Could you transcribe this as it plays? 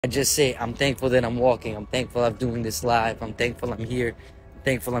I just say I'm thankful that I'm walking. I'm thankful I'm doing this live. I'm thankful I'm here. I'm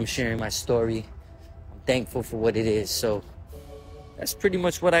thankful I'm sharing my story. I'm thankful for what it is. So that's pretty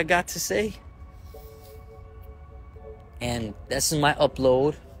much what I got to say. And that's my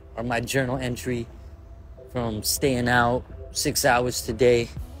upload or my journal entry from staying out 6 hours today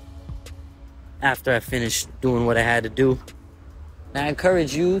after I finished doing what I had to do. And I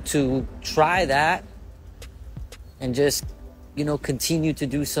encourage you to try that and just, continue to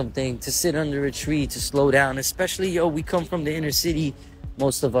do something, to sit under a tree, to slow down. Especially, we come from the inner city.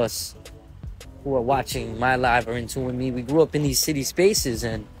 Most of us who are watching my live or into me, we grew up in these city spaces,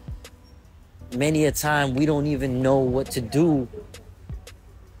 and many a time we don't even know what to do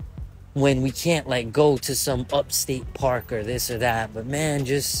when we can't go to some upstate park or this or that. But man,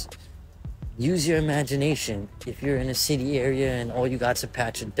 just use your imagination. If you're in a city area and all you got's a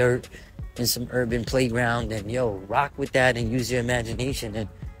patch of dirt and some urban playground, then rock with that and use your imagination and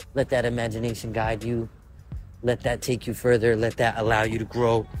let that imagination guide you. Let that take you further. Let that allow you to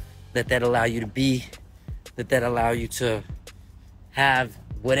grow. Let that allow you to be. Let that allow you to have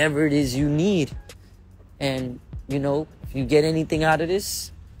whatever it is you need. And, if you get anything out of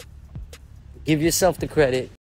this, give yourself the credit.